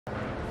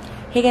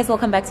Hey guys,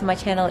 welcome back to my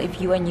channel. If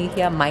you are new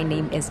here, my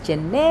name is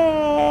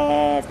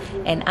Jeanett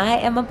and I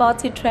am about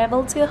to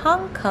travel to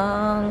Hong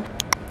Kong.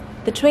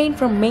 The train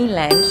from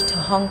mainland to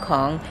Hong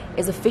Kong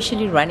is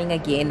officially running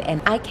again,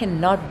 and I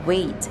cannot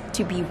wait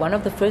to be one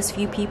of the first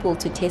few people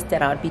to test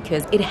it out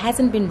because it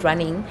hasn't been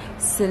running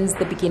since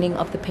the beginning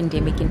of the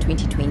pandemic in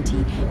 2020,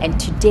 and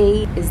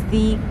today is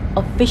the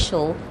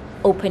official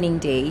opening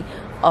day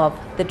of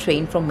the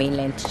train from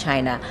mainland to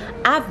China.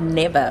 I've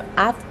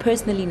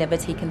personally never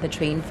taken the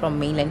train from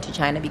mainland to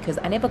China because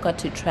I never got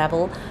to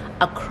travel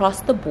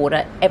across the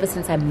border ever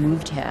since I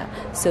moved here.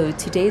 So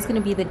today is going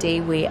to be the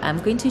day where I'm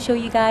going to show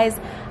you guys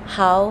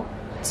how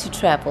to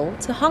travel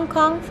to Hong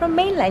Kong from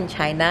mainland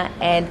China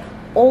and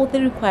all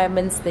the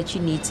requirements that you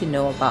need to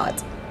know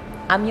about.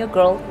 I'm your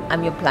girl,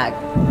 I'm your plug.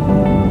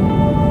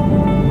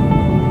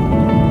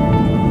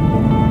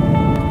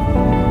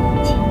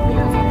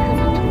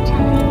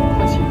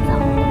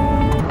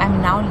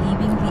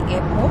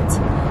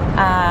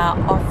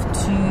 Off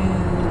to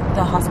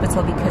the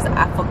hospital because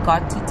I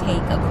forgot to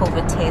take a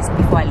COVID test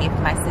before I left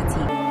my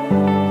city.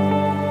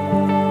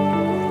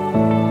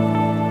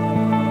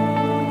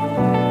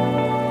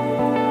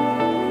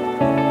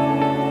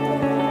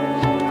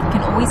 You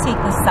can always take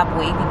the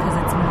subway because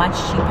it's much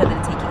cheaper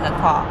than taking a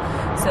car.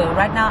 So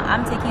right now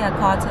I'm taking a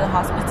car to the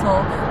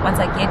hospital. Once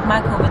I get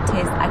my COVID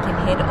test, I can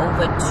head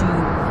over to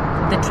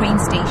the train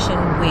station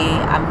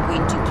where I'm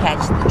going to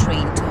catch the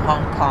train to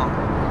Hong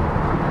Kong.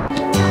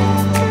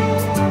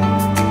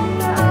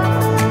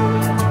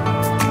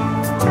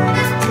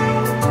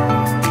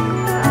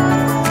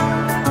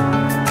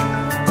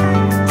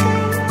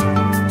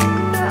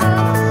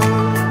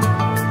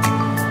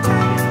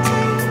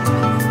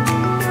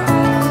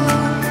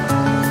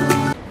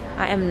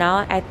 I am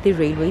now at the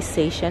railway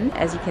station.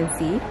 As you can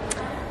see,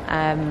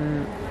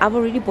 I've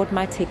already bought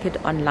my ticket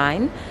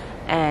online,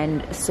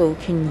 and so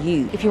can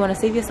you. If you want to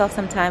save yourself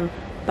some time,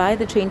 buy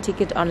the train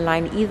ticket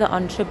online either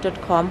on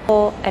trip.com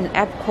or an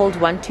app called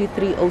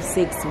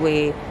 12306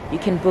 where you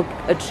can book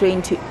a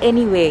train to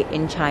anywhere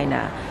in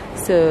China.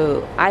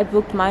 So I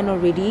booked mine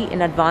already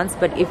in advance,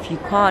 but if you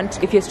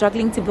can't, if you're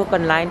struggling to book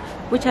online,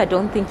 which I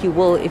don't think you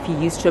will if you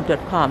use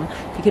trip.com,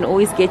 you can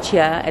always get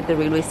here at the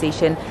railway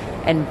station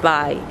and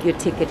buy your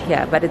ticket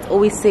here. But it's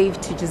always safe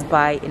to just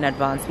buy in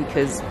advance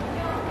because,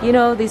 you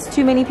know, there's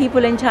too many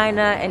people in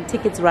China and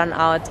tickets run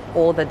out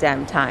all the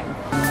damn time.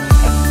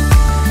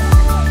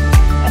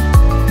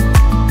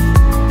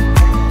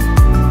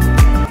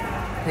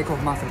 Take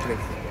off mask, please.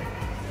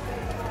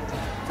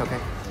 It's okay.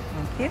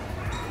 Thank you.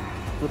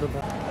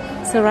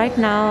 So right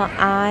now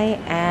I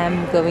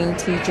am going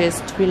to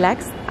just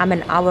relax. I'm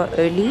an hour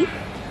early,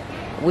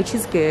 which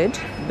is good,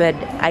 but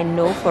I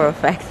know for a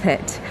fact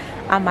that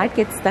I might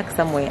get stuck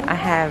somewhere. I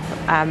have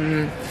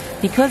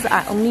because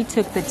I only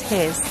took the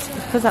test,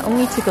 because I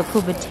only took a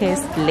COVID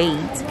test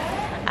late,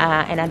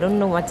 and I don't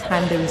know what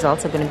time the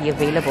results are going to be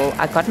available.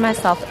 I got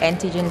myself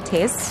antigen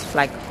tests,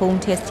 like home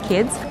test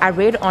kits. I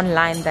read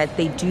online that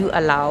they do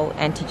allow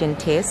antigen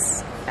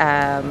tests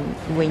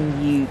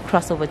when you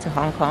cross over to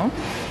Hong Kong.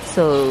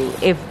 So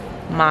if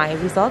my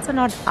results are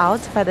not out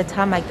by the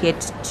time I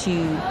get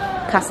to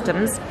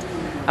customs,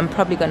 I'm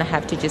probably gonna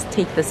have to just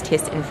take this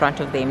test in front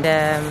of them.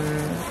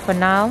 For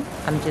now,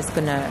 I'm just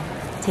gonna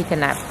take a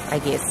nap, I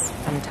guess.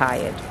 I'm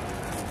tired.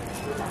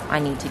 I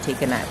need to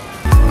take a nap.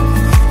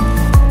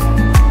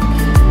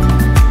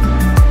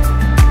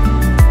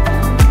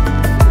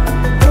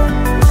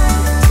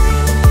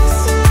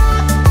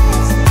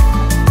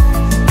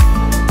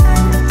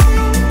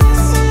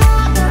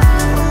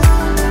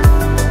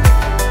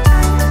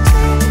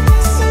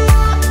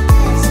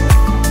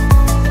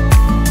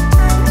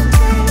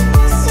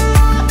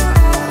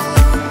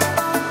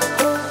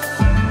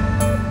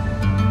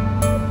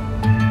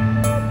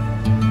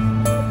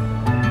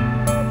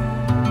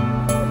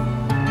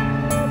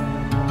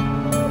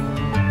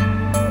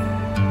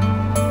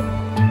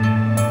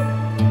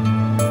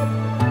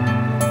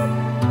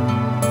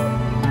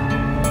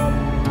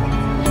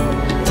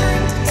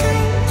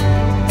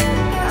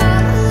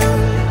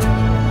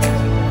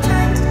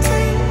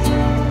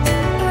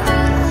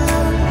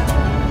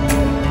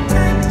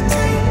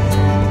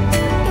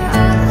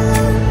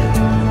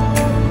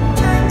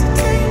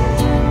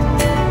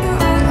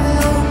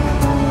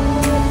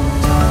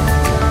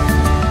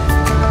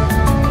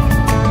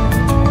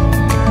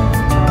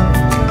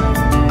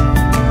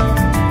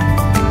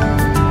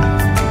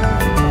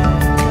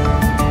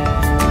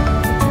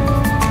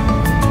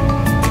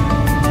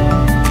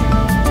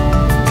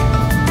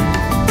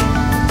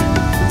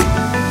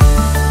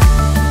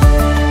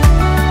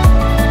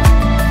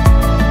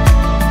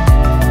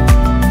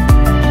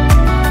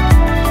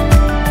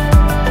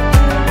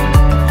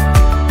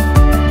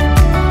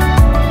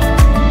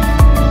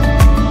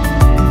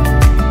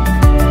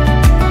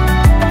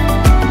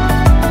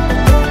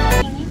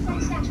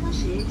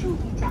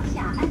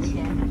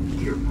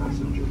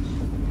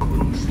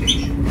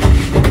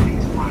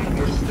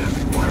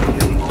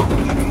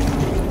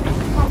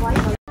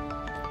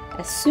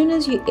 As soon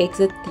as you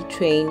exit the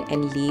train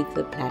and leave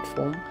the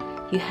platform,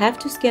 you have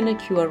to scan a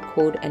QR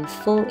code and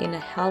fill in a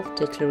health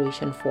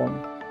declaration form.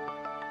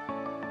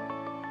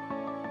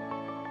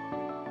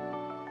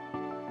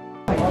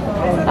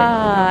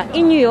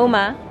英语有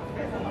吗？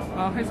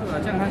黑色的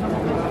健康小宝。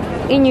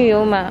英语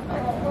有吗？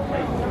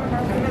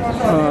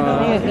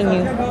没有英语。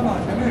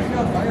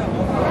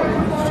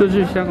数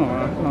据香港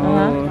啊，然后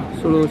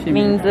输入姓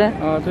名。名字。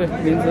对，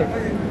名字。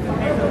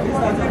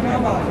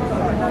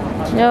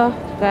No,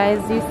 guys,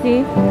 you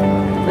see,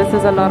 this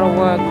is a lot of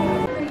work.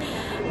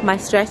 My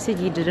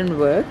strategy didn't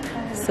work,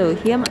 so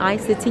here am I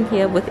sitting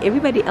here with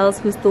everybody else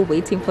who's still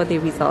waiting for their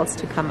results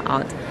to come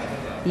out.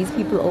 These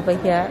people over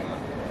here,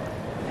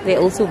 they're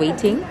also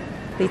waiting.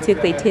 They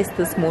took their test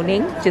this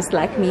morning, just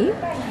like me,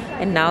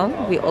 and now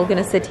we're all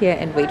gonna sit here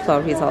and wait for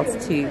our results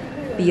to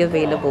be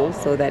available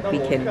so that we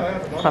can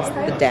cross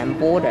the damn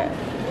border.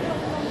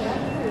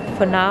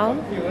 For now,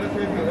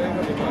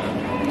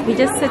 we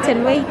just sit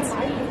and wait.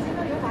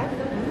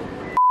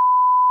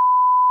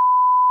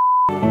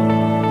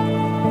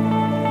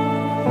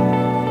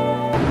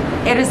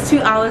 It is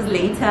 2 hours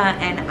later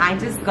and I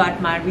just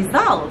got my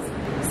results.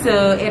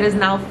 So it is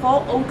now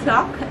 4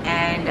 o'clock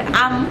and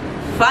I'm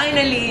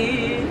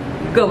finally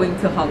going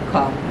to Hong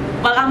Kong.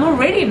 Well, I'm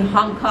already in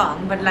Hong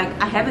Kong, but like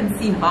I haven't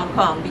seen Hong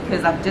Kong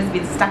because I've just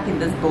been stuck in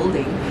this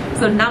building.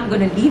 So now I'm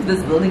gonna leave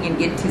this building and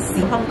get to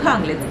see Hong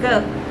Kong. Let's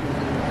go.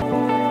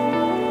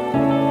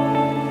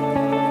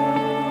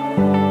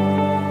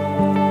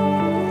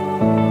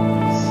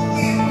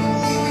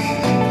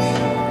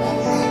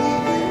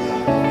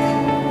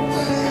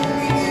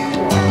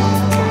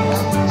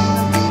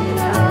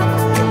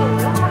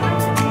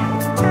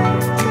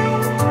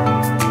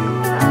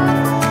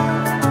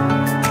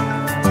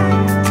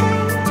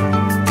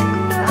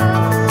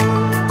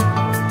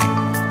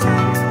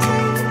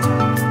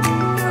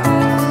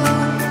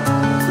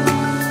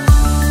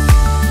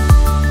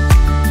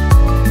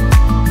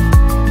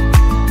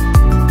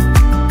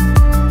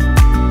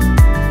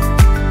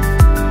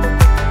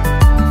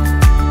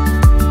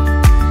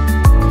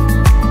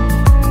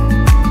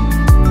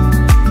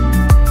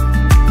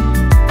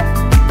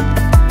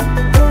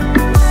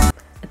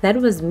 That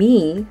was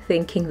me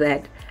thinking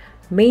that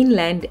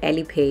Mainland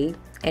Alipay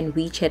and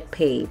WeChat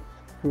Pay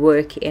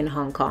work in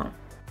Hong Kong.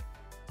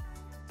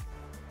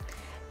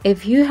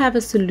 If you have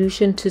a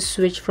solution to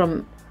switch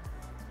from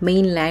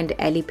Mainland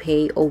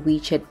Alipay or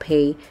WeChat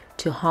Pay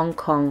to Hong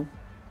Kong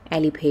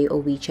Alipay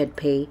or WeChat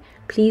Pay,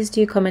 please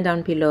do comment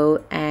down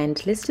below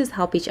and let's just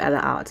help each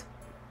other out.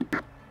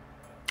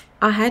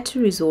 I had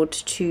to resort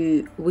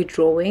to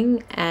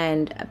withdrawing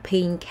and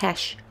paying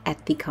cash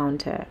at the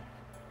counter.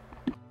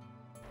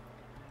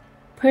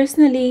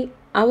 Personally,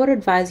 I would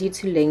advise you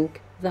to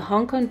link the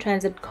Hong Kong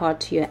transit card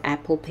to your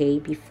Apple Pay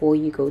before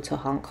you go to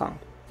Hong Kong.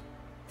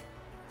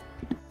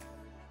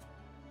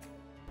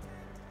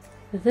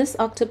 This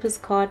octopus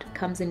card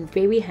comes in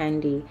very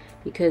handy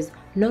because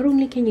not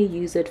only can you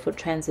use it for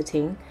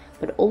transiting,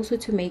 but also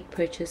to make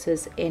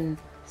purchases in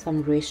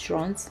some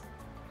restaurants,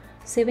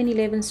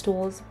 7-Eleven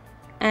stores,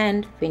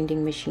 and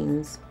vending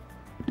machines.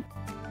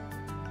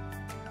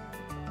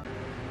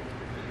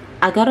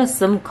 I got a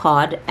SIM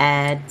card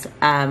at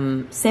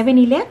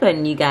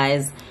 7-Eleven, you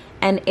guys,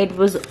 and it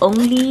was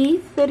only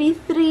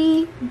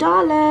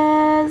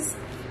 $33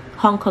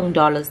 Hong Kong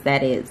dollars,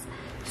 that is.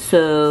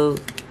 So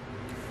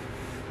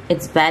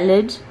it's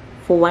valid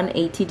for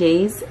 180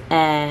 days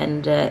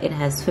and it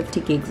has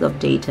 50 gigs of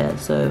data.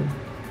 So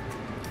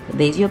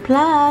there's your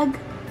plug.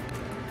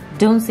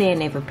 Don't say I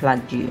never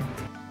plugged you.